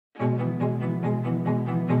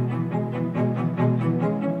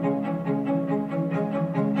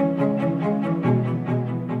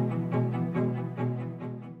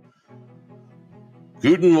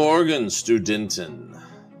Guten Morgen, Studenten.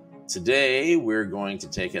 Today we're going to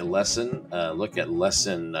take a look at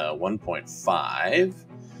lesson 1.5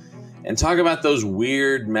 and talk about those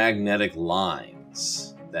weird magnetic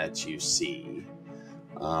lines that you see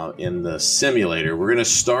in the simulator. We're going to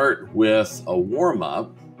start with a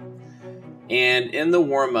warm-up, and in the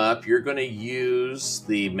warm-up you're going to use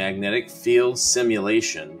the magnetic field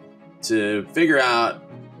simulation to figure out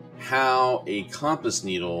how a compass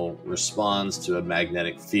needle responds to a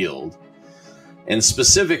magnetic field, and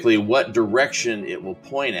specifically what direction it will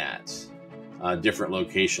point at different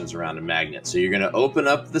locations around a magnet. So you're going to open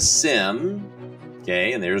up the sim,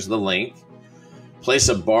 okay, and there's the link. Place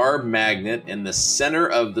a bar magnet in the center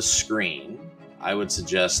of the screen. I would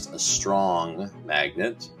suggest a strong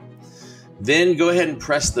magnet. Then go ahead and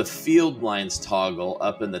press the field lines toggle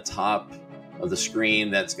up in the top of the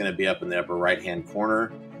screen. That's going to be up in the upper right-hand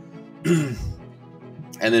corner. And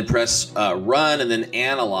then press run and then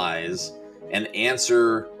analyze and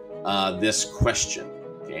answer this question.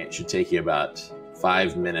 Okay, it should take you about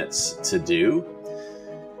 5 minutes to do.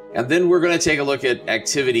 And then we're going to take a look at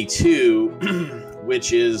activity 2,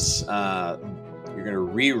 which is you're going to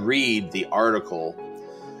reread the article.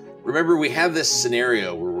 Remember, we have this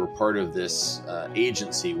scenario where we're part of this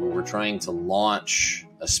agency where we're trying to launch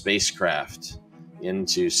a spacecraft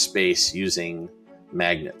into space using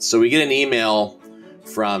magnets. So we get an email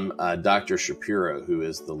from Dr. Shapiro, who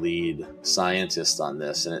is the lead scientist on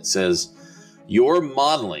this, and it says, "Your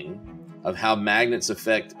modeling of how magnets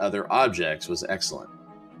affect other objects was excellent.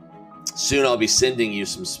 Soon I'll be sending you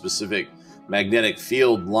some specific magnetic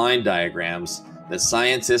field line diagrams that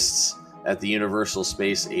scientists at the Universal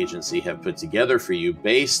Space Agency have put together for you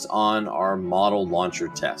based on our model launcher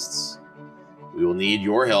tests. We will need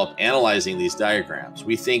your help analyzing these diagrams.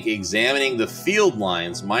 We think examining the field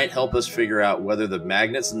lines might help us figure out whether the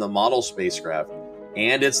magnets in the model spacecraft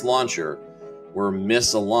and its launcher were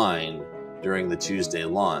misaligned during the Tuesday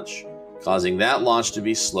launch, causing that launch to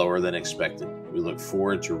be slower than expected. We look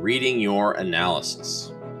forward to reading your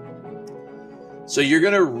analysis." So you're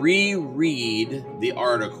going to reread the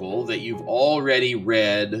article that you've already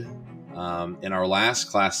read in our last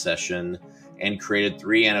class session and created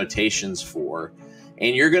 3 annotations for,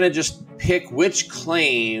 and you're going to just pick which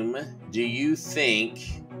claim do you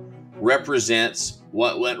think represents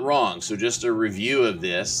what went wrong. So just a review of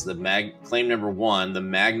this, claim number 1, the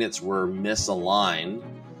magnets were misaligned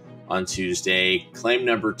on Tuesday. Claim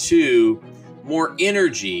number 2, more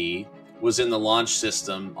energy was in the launch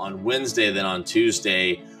system on Wednesday than on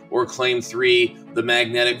Tuesday. Or claim 3, the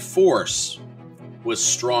magnetic force was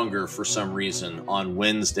stronger for some reason on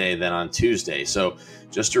Wednesday than on Tuesday. So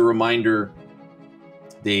just a reminder,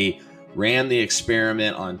 they ran the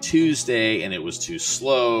experiment on Tuesday and it was too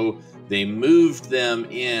slow. They moved them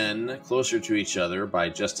in closer to each other by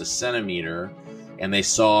just a centimeter and they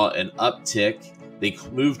saw an uptick. They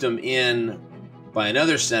moved them in by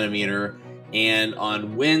another centimeter, and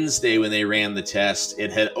on Wednesday when they ran the test,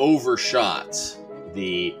 it had overshot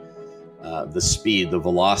the speed, the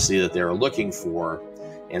velocity that they were looking for.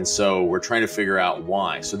 And so we're trying to figure out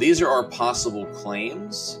why. So these are our possible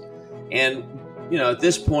claims. And, at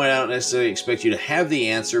this point, I don't necessarily expect you to have the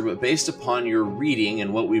answer, but based upon your reading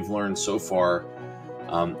and what we've learned so far,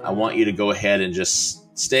 I want you to go ahead and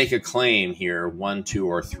just stake a claim here, 1, 2,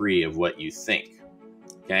 or 3 of what you think.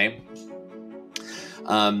 Okay?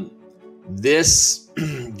 This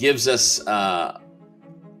gives us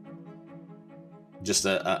just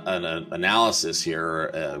an analysis here,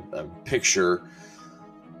 a picture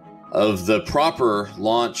of the proper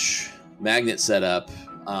launch magnet setup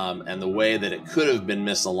and the way that it could have been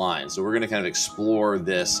misaligned. So we're going to kind of explore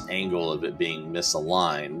this angle of it being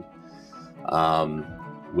misaligned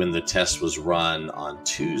when the test was run on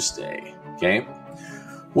Tuesday. Okay.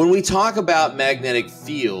 When we talk about magnetic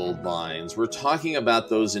field lines, we're talking about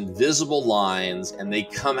those invisible lines, and they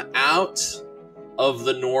come out of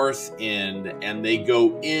the north end and they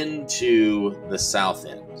go into the south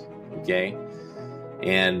end, okay?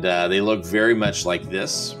 And they look very much like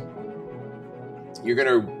this. You're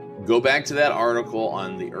going to go back to that article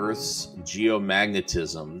on the Earth's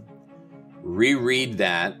geomagnetism, reread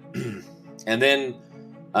that, and then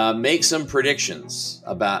make some predictions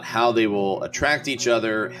about how they will attract each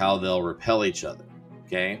other, how they'll repel each other,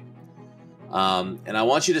 okay? And I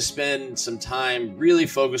want you to spend some time really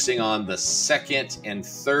focusing on the second and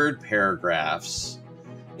third paragraphs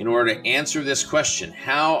in order to answer this question.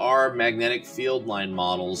 How are magnetic field line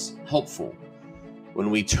models helpful? When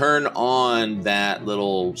we turn on that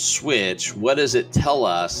little switch, what does it tell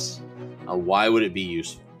us? Why would it be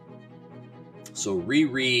useful? So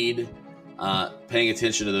reread paying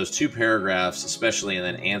attention to those two paragraphs, especially, and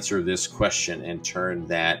then answer this question and turn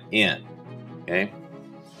that in. Okay.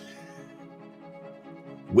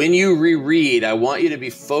 When you reread, I want you to be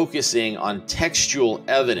focusing on textual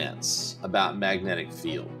evidence about magnetic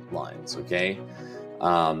field lines. Okay.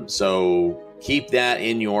 So keep that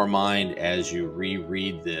in your mind as you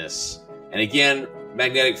reread this. And again,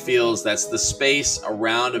 magnetic fields, that's the space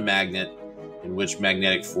around a magnet in which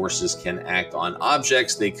magnetic forces can act on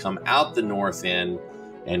objects. They come out the north end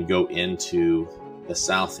and go into the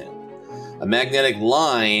south end. A magnetic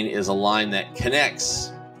line is a line that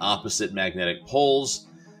connects opposite magnetic poles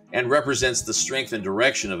and represents the strength and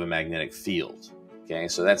direction of a magnetic field. Okay,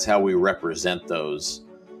 so that's how we represent those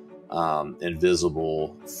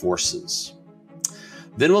invisible forces.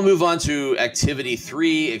 Then we'll move on to activity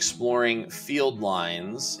 3, exploring field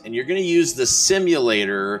lines. And you're going to use the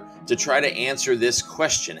simulator to try to answer this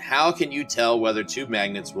question. How can you tell whether two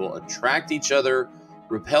magnets will attract each other,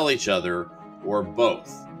 repel each other, or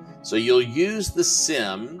both? So you'll use the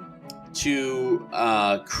sim to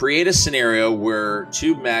create a scenario where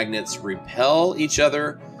two magnets repel each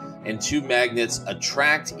other and two magnets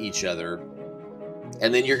attract each other.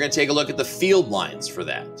 And then you're going to take a look at the field lines for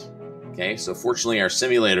that. Okay, so fortunately our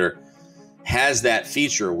simulator has that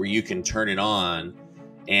feature where you can turn it on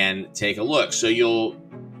and take a look. So you'll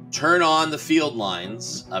turn on the field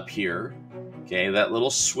lines up here, okay, that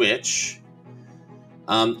little switch.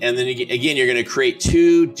 And then again, you're going to create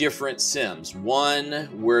two different sims. One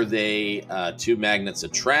where two magnets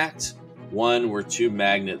attract, one where two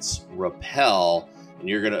magnets repel, and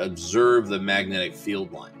you're going to observe the magnetic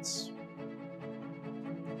field lines.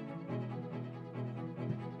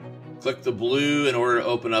 Click the blue in order to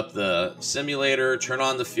open up the simulator, turn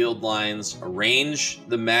on the field lines, arrange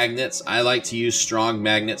the magnets. I like to use strong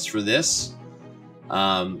magnets for this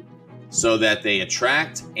so that they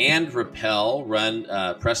attract and repel.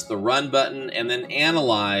 Press the run button and then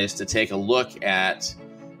analyze to take a look at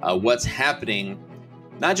what's happening,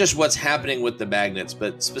 not just what's happening with the magnets,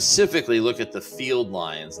 but specifically look at the field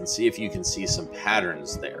lines and see if you can see some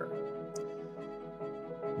patterns there.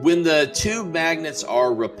 When the two magnets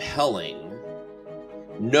are repelling,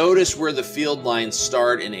 notice where the field lines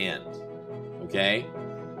start and end, okay?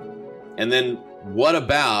 And then what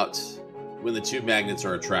about when the two magnets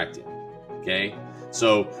are attracting, okay?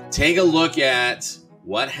 So take a look at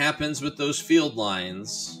what happens with those field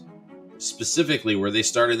lines, specifically where they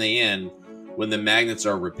start and they end, when the magnets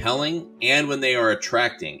are repelling and when they are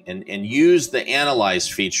attracting, and use the analyze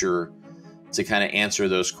feature to kind of answer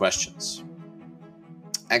those questions.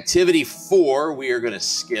 Activity 4, we are going to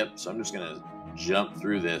skip, so I'm just going to jump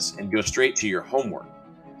through this and go straight to your homework.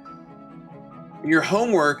 In your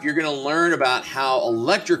homework, you're going to learn about how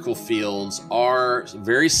electrical fields are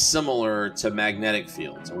very similar to magnetic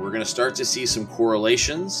fields. And we're going to start to see some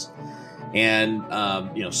correlations. And,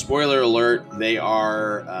 spoiler alert, they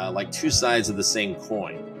are like two sides of the same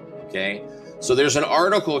coin, okay? So there's an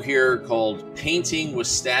article here called Painting with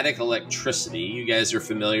Static Electricity. You guys are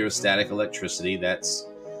familiar with static electricity. That's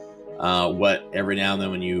what every now and then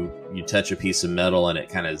when you touch a piece of metal and it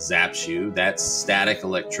kind of zaps you, that's static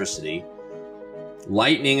electricity.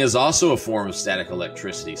 Lightning is also a form of static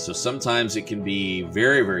electricity. So sometimes it can be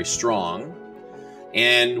very, very strong.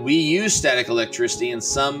 And we use static electricity in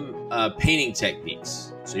some painting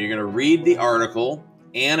techniques. So you're going to read the article,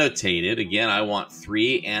 annotate it. Again, I want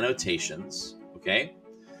 3 annotations, okay?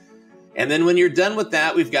 And then when you're done with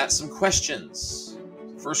that, we've got some questions.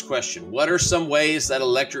 First question, what are some ways that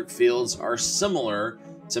electric fields are similar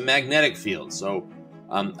to magnetic fields? So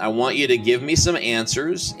I want you to give me some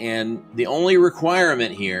answers, and the only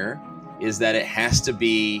requirement here is that it has to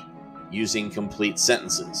be using complete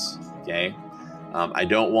sentences, okay? I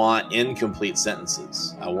don't want incomplete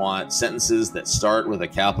sentences. I want sentences that start with a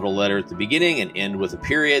capital letter at the beginning and end with a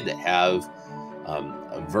period, that have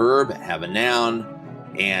a verb, have a noun,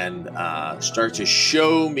 and start to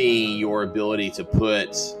show me your ability to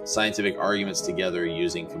put scientific arguments together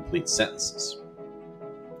using complete sentences.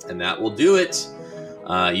 And that will do it.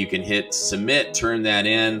 You can hit submit, turn that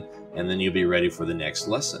in, and then you'll be ready for the next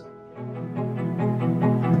lesson.